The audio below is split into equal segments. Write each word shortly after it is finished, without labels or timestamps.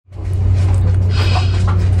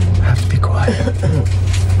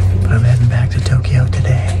But I'm heading back to Tokyo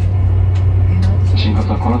today. 新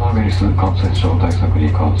型コロナウイルス感染症対策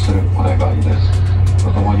に関するお願いです。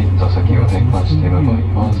とともに座席を転換して向かい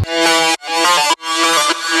ます。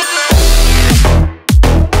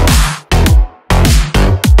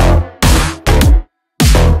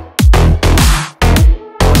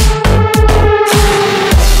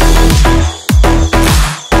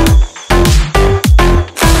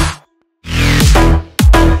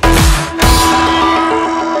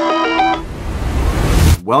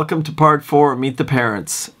Welcome to part 4 of Meet the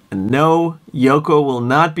Parents. And no, Yoko will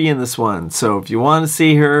not be in this one. So if you want to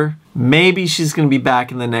see her, maybe she's going to be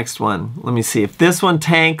back in the next one. Let me see. If this one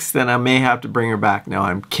tanks, then I may have to bring her back. No,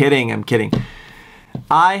 I'm kidding. I'm kidding.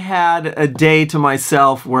 I had a day to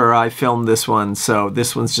myself where I filmed this one, so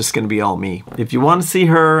this one's just going to be all me. If you want to see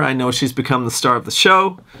her, I know she's become the star of the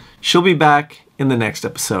show. She'll be back in the next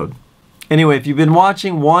episode. Anyway, if you've been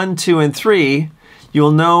watching 1, 2, and 3, you'll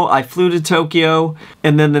know I flew to Tokyo,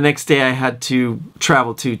 and then the next day I had to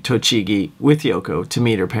travel to Tochigi with Yoko to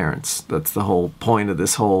meet her parents. That's the whole point of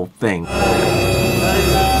this whole thing.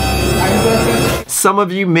 Some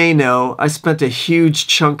of you may know I spent a huge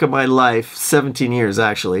chunk of my life, 17 years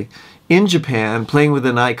actually, in Japan playing with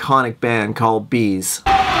an iconic band called Bees.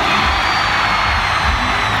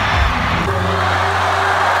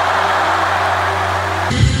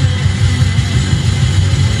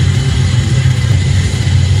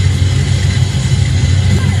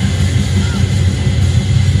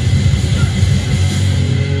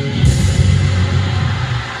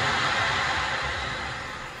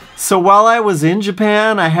 So while I was in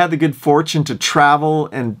Japan, I had the good fortune to travel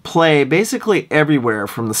and play basically everywhere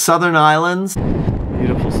from the southern islands.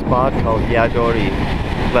 Beautiful spot called Yadori,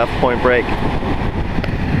 left point break.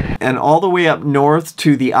 And all the way up north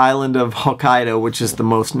to the island of Hokkaido, which is the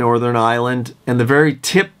most northern island. And the very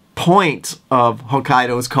tip point of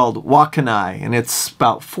Hokkaido is called Wakanai, and it's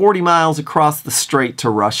about 40 miles across the strait to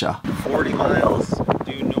Russia. 40 miles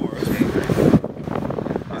due north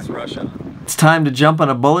is Russia. It's time to jump on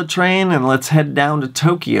a bullet train and let's head down to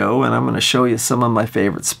Tokyo, and I'm going to show you some of my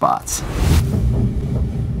favorite spots.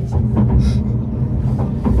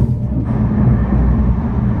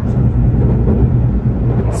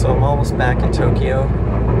 So I'm almost back in Tokyo,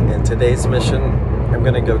 and today's mission, I'm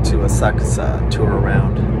going to go to Asakusa, tour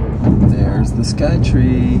around. There's the Sky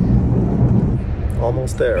Tree.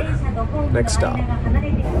 Almost there. Next stop.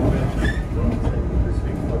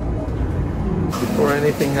 Before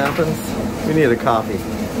anything happens, we need a coffee.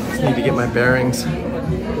 Just need to get my bearings.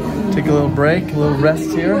 Take a little break, a little rest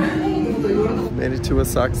here. Made it to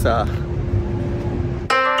Asakusa.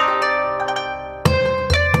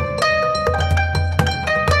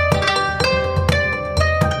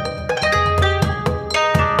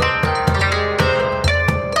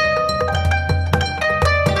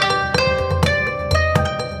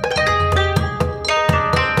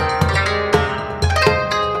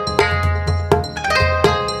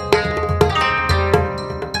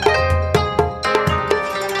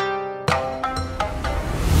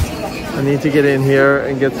 I need to get in here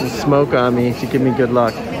and get some smoke on me to give me good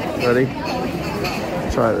luck. Ready?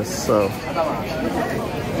 Try this. So.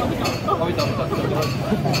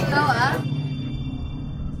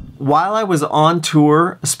 While I was on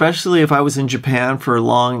tour, especially if I was in Japan for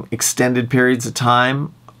long extended periods of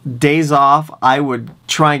time, days off, I would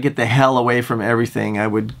try and get the hell away from everything. I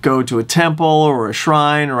would go to a temple or a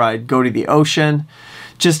shrine, or I'd go to the ocean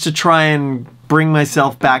just to try and bring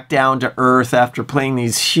myself back down to earth after playing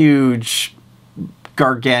these huge,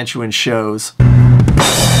 gargantuan shows.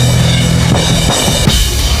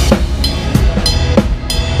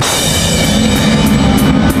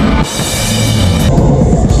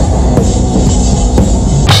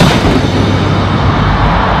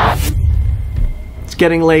 It's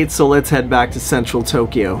getting late, so let's head back to central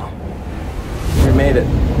Tokyo. We made it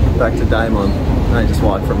back to Daimon. I just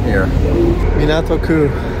walked from here. Minato-ku.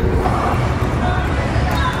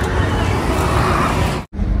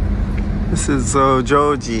 This is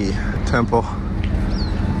Zojoji Temple.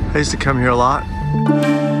 I used to come here a lot.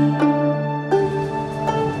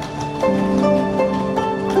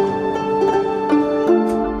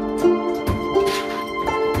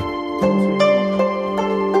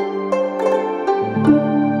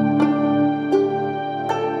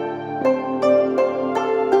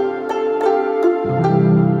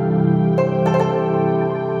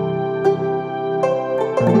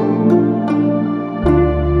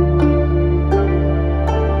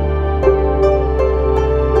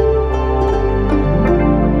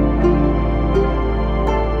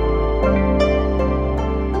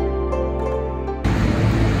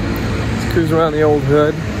 Cruise around the old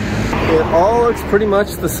hood. It all looks pretty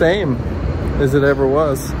much the same as it ever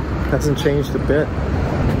was. Hasn't changed a bit.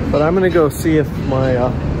 But I'm gonna go see if my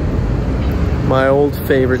old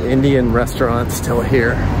favorite Indian restaurant's still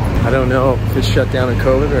here. I don't know if it's shut down in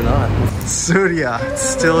COVID or not. Surya, it's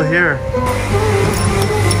still here.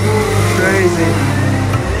 Crazy.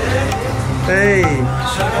 Hey.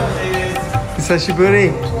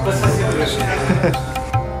 Hisashiburi.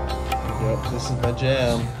 Yep, this is my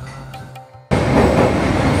jam.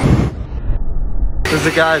 There's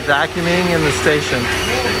a guy vacuuming in the station.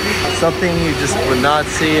 Something you just would not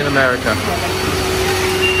see in America.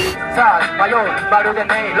 さあ迷うまるで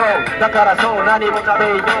迷路だからそう何を食べ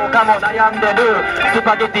ようかも悩んでるス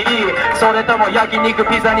パゲティそれとも焼肉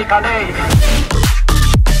ピザにカレー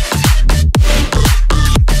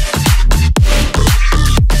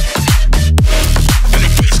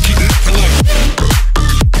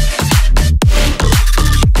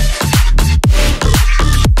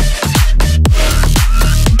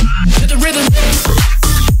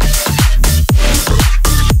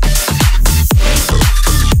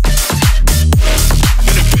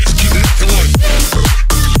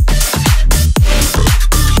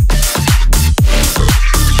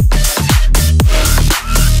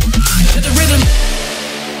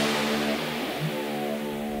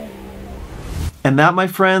And that, my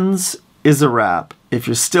friends, is a wrap. If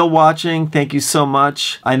you're still watching, thank you so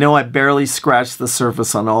much. I know I barely scratched the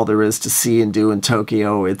surface on all there is to see and do in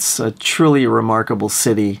Tokyo. It's a truly remarkable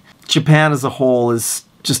city. Japan as a whole is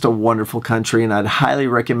just a wonderful country, and I'd highly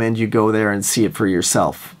recommend you go there and see it for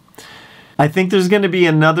yourself. I think there's going to be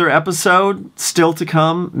another episode still to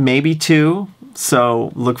come, maybe 2.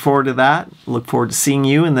 So look forward to that. Look forward to seeing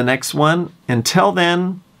you in the next one. Until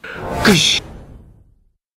then,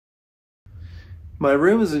 my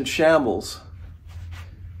room is in shambles.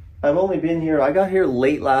 I've only been here, I got here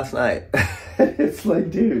late last night. It's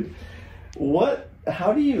like, dude, what,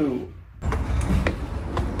 how do you... I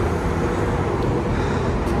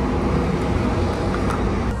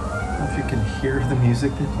don't know if you can hear the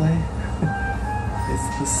music they play.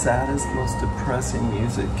 It's the saddest, most depressing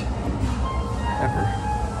music ever.